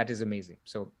season, and that is amazing.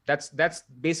 So that's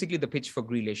basically the pitch for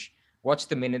Grealish. Watch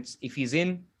the minutes. If he's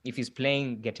in, if he's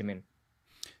playing, get him in.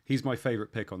 He's my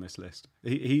favourite pick on this list.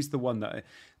 He's the one that...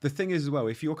 The thing is as well,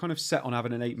 if you're kind of set on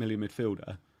having an 8 million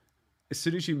midfielder, as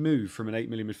soon as you move from an 8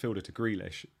 million midfielder to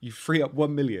Grealish, you free up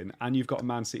 1 million and you've got a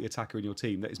Man City attacker in your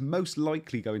team that is most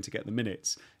likely going to get the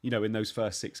minutes, in those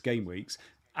first 6 game weeks.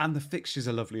 And the fixtures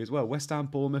are lovely as well. West Ham,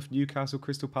 Bournemouth, Newcastle,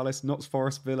 Crystal Palace, Notts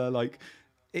Forest, Villa.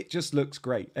 It just looks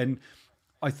great. And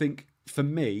I think for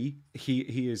me,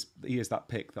 he is that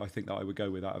pick that I think that I would go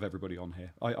with out of everybody on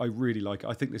here. I really like it.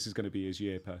 I think this is going to be his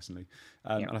year personally.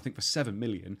 And I think for 7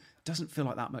 million, it doesn't feel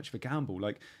like that much of a gamble.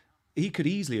 He could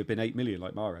easily have been 8 million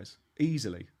like Mahrez.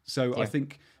 Easily. So I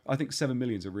think 7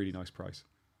 million is a really nice price.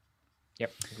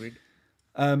 Yep, agreed.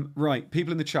 Right,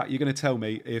 people in the chat, you're going to tell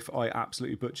me if I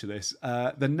absolutely butcher this.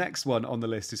 The next one on the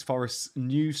list is Forest's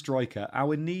new striker,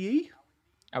 Awoniyi.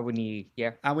 Awoniyi.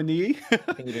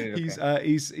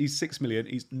 He's 6 million.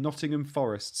 He's Nottingham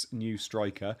Forest's new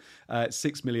striker.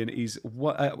 6 million. He's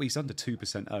under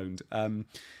 2% owned.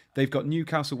 They've got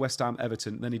Newcastle, West Ham,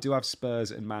 Everton. Then they do have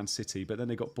Spurs and Man City, but then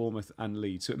they've got Bournemouth and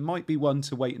Leeds. So it might be one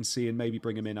to wait and see and maybe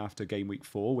bring him in after game week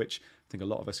 4, which I think a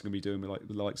lot of us are going to be doing with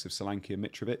the likes of Solanke and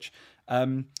Mitrovic.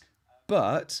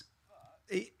 But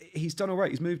he's done all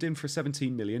right. He's moved in for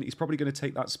 17 million. He's probably going to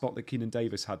take that spot that Keenan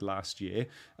Davis had last year.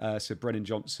 So Brennan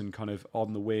Johnson kind of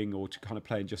on the wing or kind of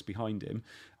playing just behind him.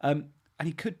 And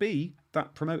he could be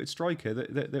that promoted striker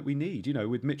that we need,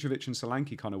 with Mitrovic and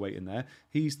Solanke kind of waiting there.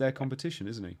 He's their competition,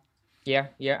 isn't he?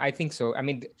 Yeah, I think so. I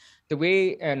mean, the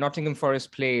way Nottingham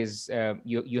Forest plays,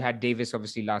 you had Davis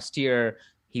obviously last year.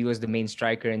 He was the main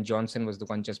striker and Johnson was the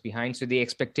one just behind. So the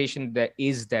expectation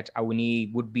is that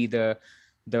Awoniyi would be the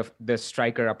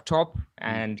striker up top,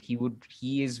 and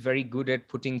he is very good at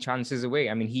putting chances away.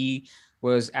 I mean, he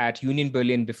was at Union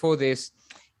Berlin before this.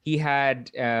 He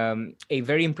had a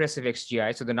very impressive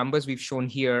XGI. So the numbers we've shown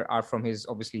here are from his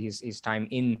time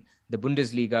in the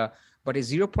Bundesliga, but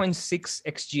his 0.6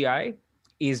 XGI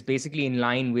is basically in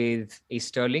line with a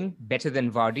Sterling, better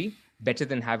than Vardy, better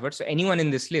than Havertz. So anyone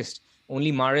in this list,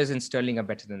 only Mahrez and Sterling are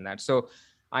better than that. So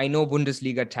I know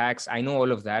Bundesliga tax, I know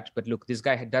all of that, but look, this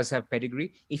guy does have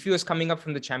pedigree. If he was coming up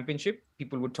from the championship,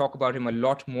 people would talk about him a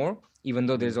lot more, even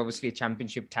though there's obviously a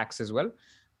championship tax as well.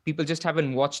 People just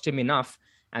haven't watched him enough.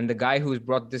 And the guy who's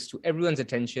brought this to everyone's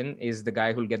attention is the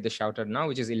guy who'll get the shout out now,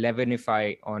 which is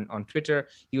 11ify on Twitter.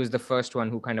 He was the first one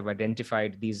who kind of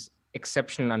identified these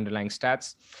exceptional underlying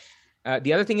stats.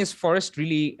 The other thing is Forest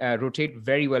really rotate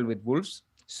very well with Wolves.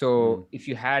 So if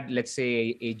you had, let's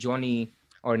say, a Johnny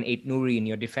or an 8 Nouri in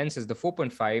your defense as the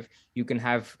 4.5, you can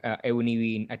have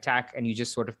Awoniyi in attack and you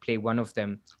just sort of play one of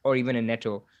them, or even a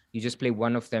Neto. You just play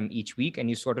one of them each week, and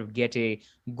you sort of get a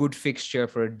good fixture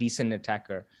for a decent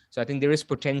attacker. So I think there is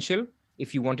potential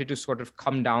if you wanted to sort of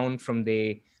come down from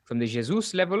the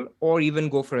Jesus level, or even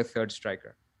go for a third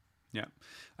striker. Yeah.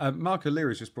 Mark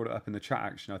O'Leary's just brought it up in the chat,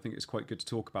 actually. I think it's quite good to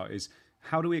talk about is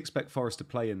how do we expect Forest to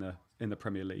play in the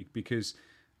Premier League? Because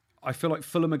I feel like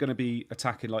Fulham are going to be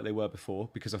attacking like they were before,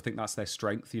 because I think that's their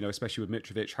strength, especially with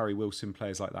Mitrovic, Harry Wilson,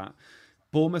 players like that.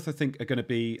 Bournemouth, I think, are going to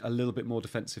be a little bit more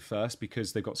defensive first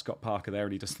because they've got Scott Parker there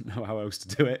and he doesn't know how else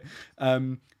to do it.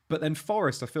 But then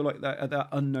Forest, I feel like they're that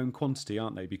unknown quantity,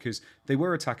 aren't they? Because they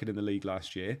were attacking in the league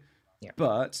last year,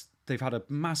 but they've had a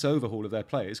mass overhaul of their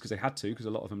players because they had to, because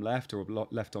a lot of them left or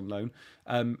left on loan.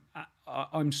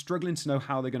 I'm struggling to know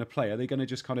how they're going to play. Are they going to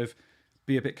just kind of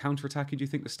be a bit counter-attacking, do you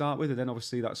think, to start with? And then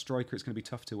obviously that striker, it's going to be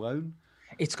tough to own.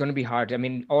 It's going to be hard. I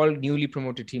mean, all newly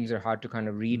promoted teams are hard to kind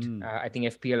of read. I think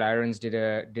FPL Irons did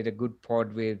a good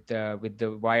pod with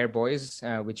the Wire Boys,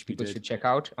 which people should check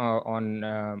out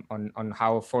on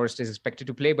how Forest is expected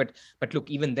to play. But look,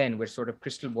 even then, we're sort of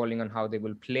crystal balling on how they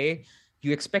will play.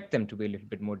 You expect them to be a little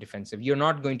bit more defensive. You're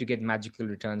not going to get magical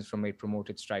returns from a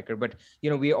promoted striker, but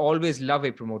we always love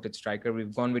a promoted striker.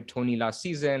 We've gone with Tony last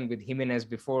season, with Jimenez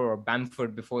before, or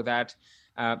Bamford before that.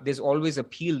 There's always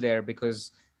appeal there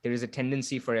because there is a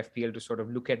tendency for FPL to sort of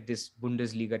look at this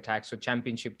Bundesliga tax or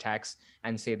championship tax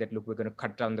and say that, look, we're going to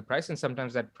cut down the price. And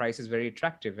sometimes that price is very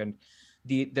attractive. And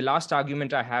the last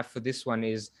argument I have for this one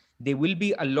is there will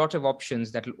be a lot of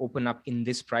options that will open up in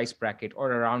this price bracket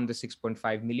or around the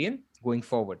 6.5 million going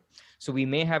forward. So we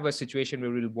may have a situation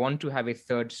where we'll want to have a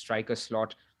third striker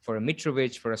slot for a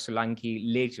Mitrovic, for a Solanke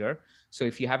later. So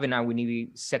if you have an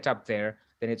Awoniyi set up there,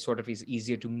 then it sort of is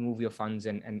easier to move your funds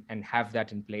and have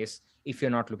that in place if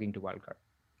you're not looking to wildcard.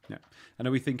 Yeah. And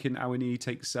are we thinking Awoniyi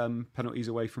takes penalties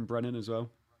away from Brennan as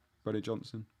well? Brennan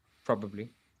Johnson?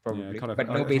 Probably. Yeah, kind of, but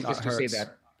no basis to say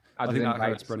that. I think that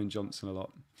hurts Brennan Johnson a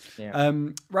lot. Yeah.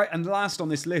 Right, and last on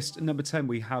this list, number 10,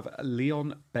 we have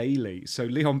Leon Bailey. So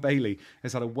Leon Bailey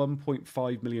has had a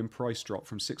 1.5 million price drop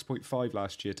from 6.5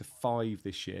 last year to 5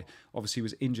 this year. Obviously, he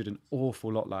was injured an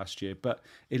awful lot last year, but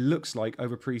it looks like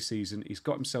over pre-season, he's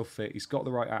got himself fit, he's got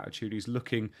the right attitude, he's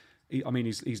looking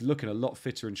a lot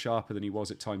fitter and sharper than he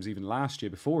was at times even last year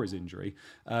before his injury.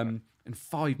 And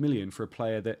 5 million for a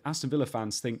player that Aston Villa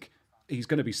fans think he's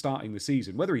going to be starting the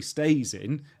season. Whether he stays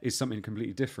in is something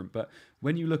completely different. But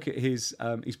when you look at his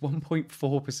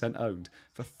 1.4% owned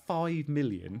for 5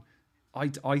 million, I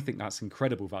think that's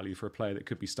incredible value for a player that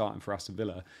could be starting for Aston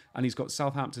Villa. And he's got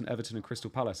Southampton, Everton and Crystal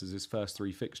Palace as his first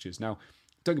 3 fixtures. Now,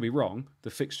 don't get me wrong, the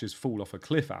fixtures fall off a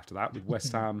cliff after that with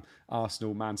West Ham,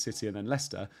 Arsenal, Man City and then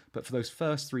Leicester. But for those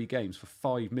first 3 games for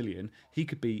 5 million, he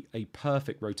could be a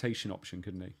perfect rotation option,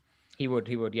 couldn't he? He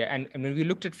would, yeah. And when we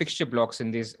looked at fixture blocks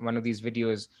in one of these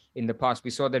videos in the past,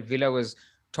 we saw that Villa was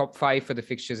top 5 for the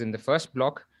fixtures in the first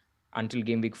block until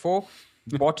game week 4,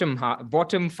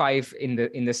 bottom 5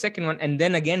 in the second one, and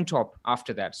then again top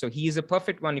after that. So he is a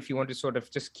perfect one if you want to sort of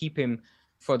just keep him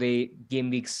for the game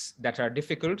weeks that are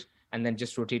difficult and then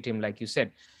just rotate him like you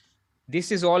said.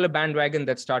 This is all a bandwagon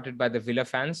that started by the Villa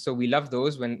fans. So we love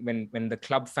those when the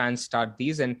club fans start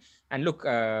these. And look,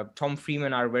 Tom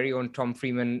Freeman, our very own Tom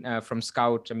Freeman from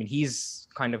Scout, I mean, he's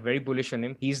kind of very bullish on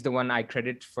him. He's the one I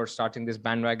credit for starting this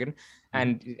bandwagon.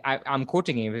 And I'm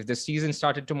quoting him. If the season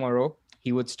started tomorrow,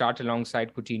 he would start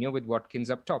alongside Coutinho with Watkins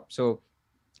up top. So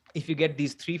if you get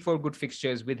these 3-4 good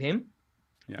fixtures with him,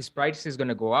 his price is going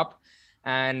to go up.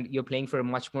 And you're playing for a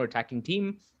much more attacking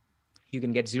team. You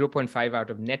can get 0.5 out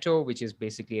of Neto, which is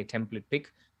basically a template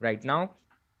pick right now.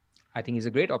 I think he's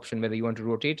a great option, whether you want to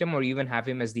rotate him or even have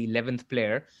him as the 11th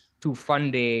player to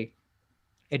fund a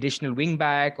additional wing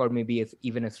back or maybe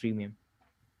even a freemium.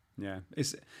 Yeah,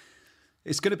 it's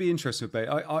going to be interesting.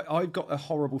 I've got a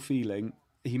horrible feeling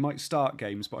he might start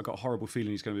games, but I've got a horrible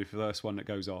feeling he's going to be the first one that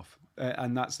goes off.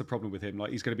 And that's the problem with him.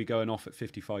 Like, he's going to be going off at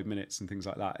 55 minutes and things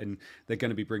like that. And they're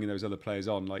going to be bringing those other players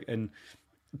on.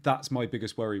 That's my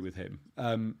biggest worry with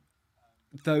him.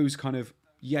 Those kind of,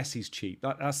 yes, he's cheap.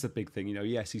 That's the big thing.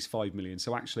 Yes, he's 5 million.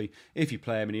 So actually, if you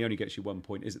play him and he only gets you 1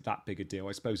 point, is it that big a deal?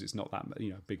 I suppose it's not that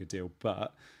big a deal.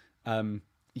 But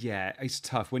it's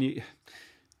tough when you.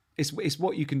 It's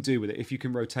what you can do with it. If you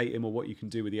can rotate him, or what you can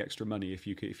do with the extra money if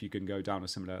you can go down or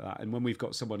something like that. And when we've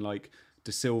got someone like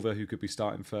De Silva who could be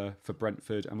starting for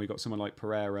Brentford, and we've got someone like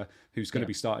Pereira who's going to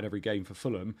be starting every game for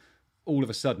Fulham. All of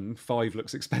a sudden, 5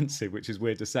 looks expensive, which is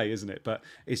weird to say, isn't it? But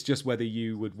it's just whether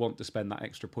you would want to spend that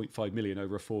extra 0.5 million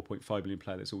over a 4.5 million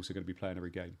player that's also going to be playing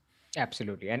every game.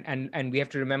 Absolutely. And we have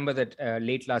to remember that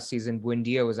late last season,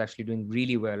 Buendia was actually doing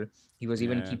really well. He was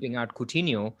even keeping out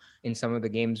Coutinho in some of the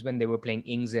games when they were playing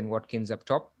Ings and Watkins up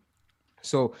top.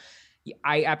 So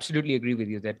I absolutely agree with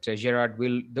you that Gerrard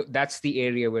will. That's the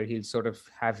area where he'll sort of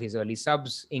have his early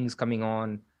subs, Ings coming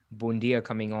on, Buendia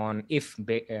coming on if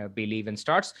Bailey even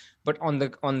starts. But on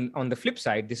the flip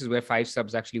side, this is where 5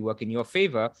 subs actually work in your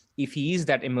favor. If he is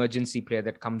that emergency player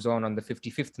that comes on the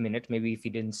 55th minute, maybe if he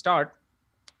didn't start,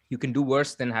 you can do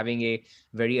worse than having a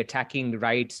very attacking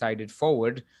right-sided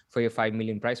forward for your 5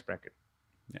 million price bracket.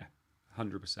 Yeah,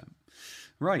 100%.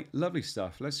 Right, lovely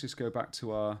stuff. Let's just go back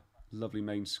to our lovely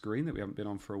main screen that we haven't been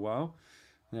on for a while.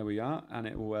 There we are, and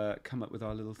it will come up with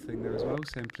our little thing there as well,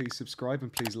 saying please subscribe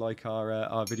and please like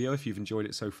our video if you've enjoyed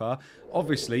it so far.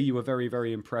 Obviously, you were very,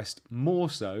 very impressed, more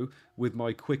so with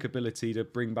my quick ability to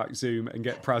bring back Zoom and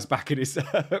get Praz back in his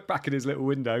back in his little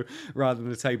window rather than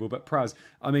the table. But Praz,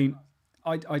 I mean,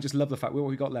 I just love the fact what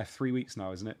we got left 3 weeks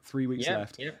now, isn't it? 3 weeks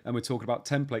left, and we're talking about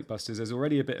template busters. There's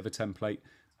already a bit of a template.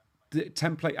 The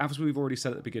template, as we've already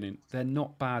said at the beginning, they're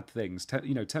not bad things.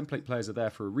 Template players are there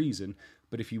for a reason,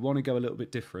 but if you want to go a little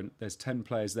bit different, there's 10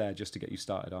 players there just to get you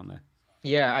started, aren't there?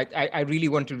 Yeah, I really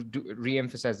want to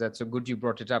re-emphasize that. So good you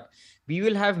brought it up. We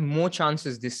will have more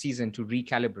chances this season to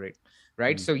recalibrate,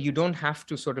 right? So you don't have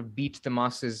to sort of beat the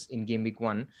masses in game week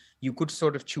 1. You could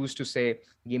sort of choose to say,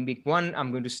 game week 1,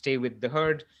 I'm going to stay with the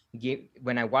herd.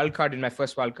 When I wildcard in my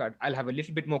first wildcard, I'll have a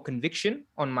little bit more conviction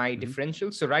on my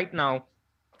differential. So right now,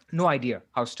 no idea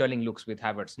how Sterling looks with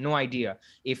Havertz. No idea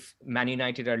if Man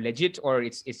United are legit or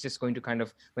it's just going to kind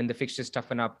of, when the fixtures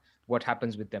toughen up, what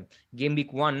happens with them. Game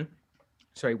week 1,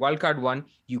 wildcard 1,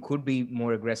 you could be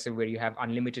more aggressive where you have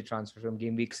unlimited transfer from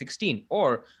game week 16.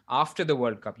 Or after the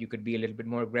World Cup, you could be a little bit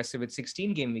more aggressive with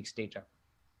 16 game weeks data.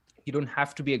 You don't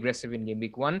have to be aggressive in game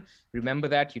week 1. Remember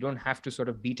that. You don't have to sort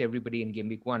of beat everybody in game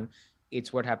week 1.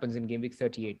 It's what happens in game week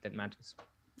 38 that matters.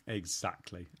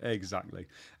 Exactly.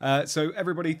 So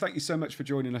everybody, thank you so much for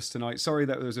joining us tonight. Sorry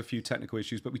that there was a few technical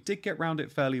issues, but we did get round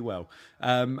it fairly well.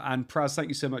 And Praz, thank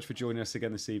you so much for joining us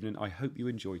again this evening. I hope you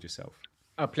enjoyed yourself.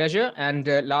 A pleasure. And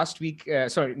next week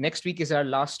is our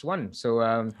last one.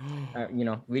 So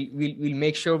we'll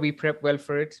make sure we prep well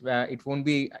for it. It won't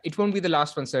be the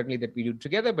last one certainly that we do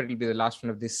together, but it'll be the last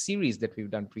one of this series that we've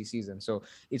done preseason. So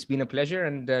it's been a pleasure,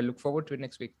 and look forward to it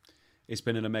next week. It's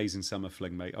been an amazing summer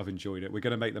fling, mate. I've enjoyed it. We're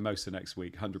going to make the most of next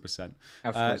week,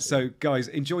 100%. So, guys,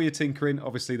 enjoy your tinkering.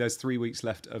 Obviously, there's 3 weeks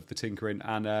left of the tinkering,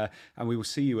 and we will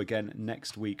see you again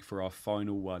next week for our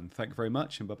final one. Thank you very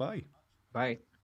much, and bye-bye. Bye.